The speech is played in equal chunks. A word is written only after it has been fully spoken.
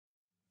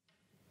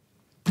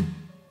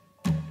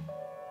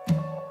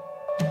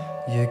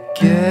You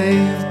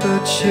gave,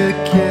 but you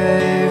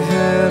gave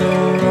it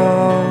all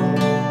wrong.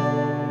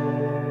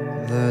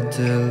 The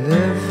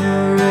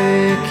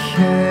delivery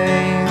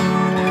came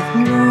with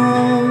no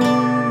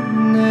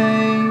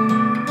name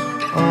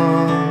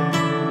on.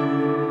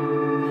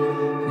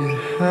 Your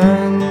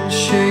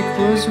handshake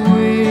was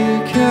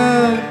weak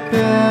at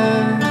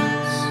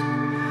best,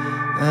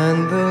 and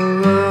the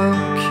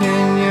look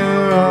in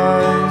your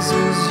eyes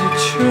as you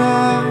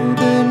tried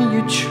and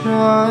you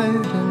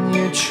tried and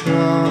you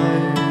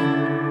tried.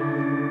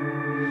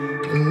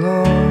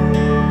 Along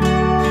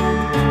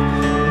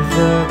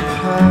the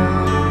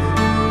path,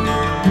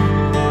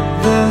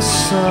 the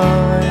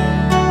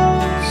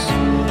signs,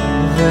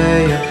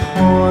 they are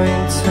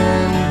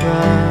pointing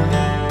back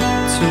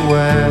to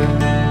where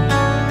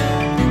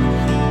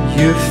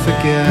you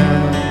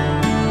forget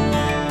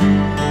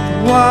the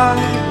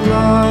white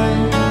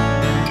light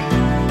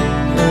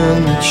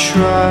and the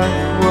trap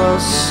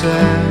was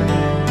set.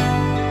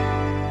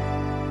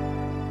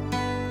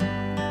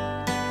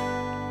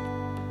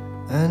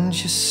 And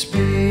you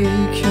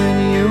speak in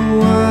your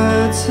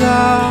words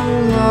out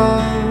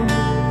loud.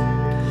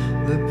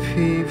 The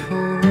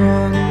people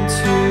run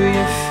to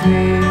your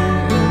feet,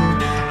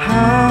 and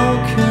how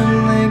can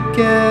they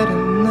get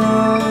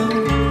enough?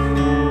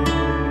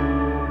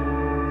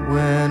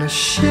 When a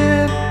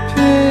ship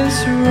is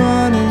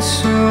running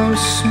so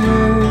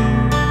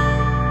smooth,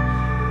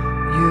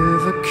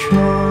 you've a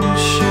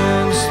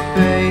conscience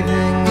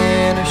bathing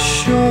in a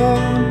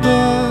shore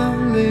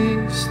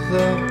beliefs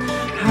that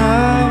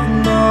have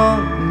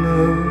not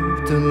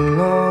moved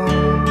along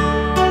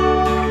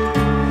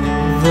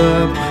the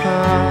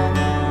path.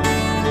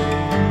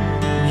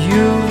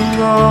 You've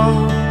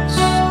lost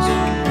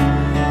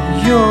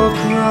your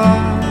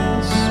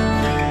grasp.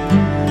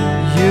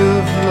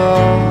 You've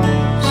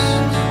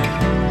lost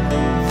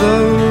the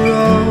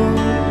road,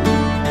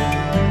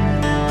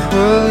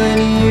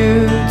 pulling you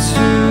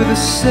to the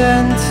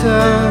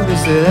center.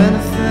 Is it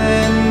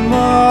anything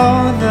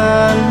more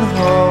than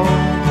hope?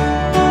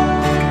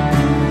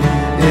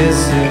 Is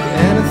it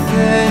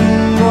anything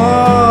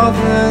more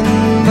than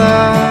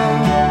that?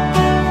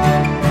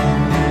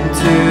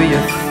 Do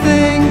you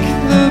think